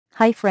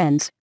Hi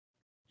friends.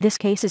 This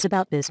case is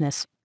about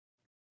business.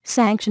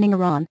 Sanctioning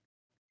Iran.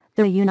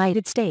 The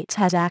United States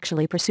has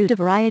actually pursued a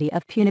variety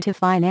of punitive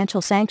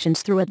financial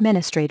sanctions through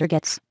Administrator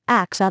Getz,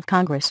 acts of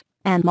Congress,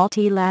 and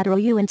multilateral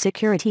UN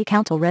Security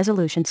Council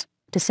resolutions,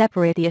 to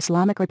separate the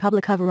Islamic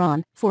Republic of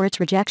Iran for its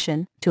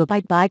rejection to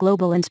abide by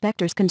global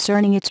inspectors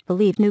concerning its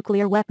believed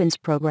nuclear weapons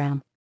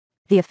program.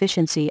 The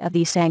efficiency of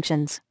these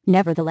sanctions,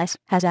 nevertheless,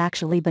 has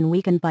actually been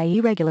weakened by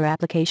irregular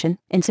application,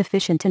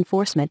 insufficient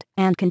enforcement,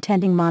 and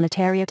contending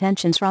monetary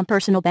attentions from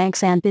personal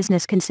banks and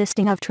business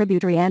consisting of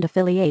tributary and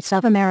affiliates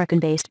of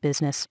American-based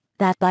business,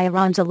 that by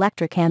Iran's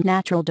electric and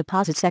natural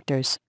deposit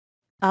sectors.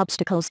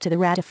 Obstacles to the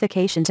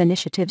ratification's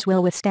initiatives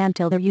will withstand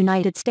till the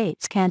United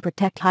States can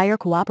protect higher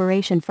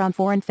cooperation from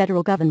foreign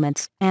federal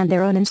governments and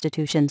their own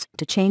institutions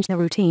to change their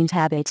routines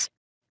habits.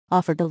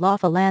 Offered the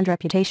lawful and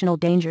reputational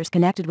dangers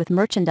connected with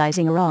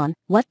merchandising Iran,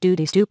 what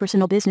duties do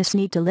personal business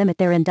need to limit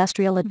their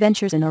industrial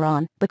adventures in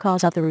Iran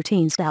because of the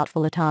routine's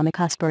doubtful atomic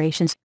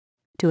aspirations?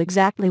 To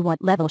exactly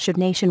what level should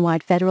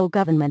nationwide federal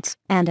governments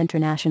and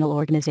international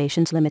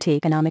organizations limit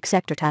economic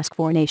sector task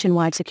for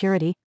nationwide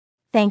security?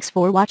 Thanks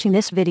for watching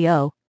this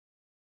video.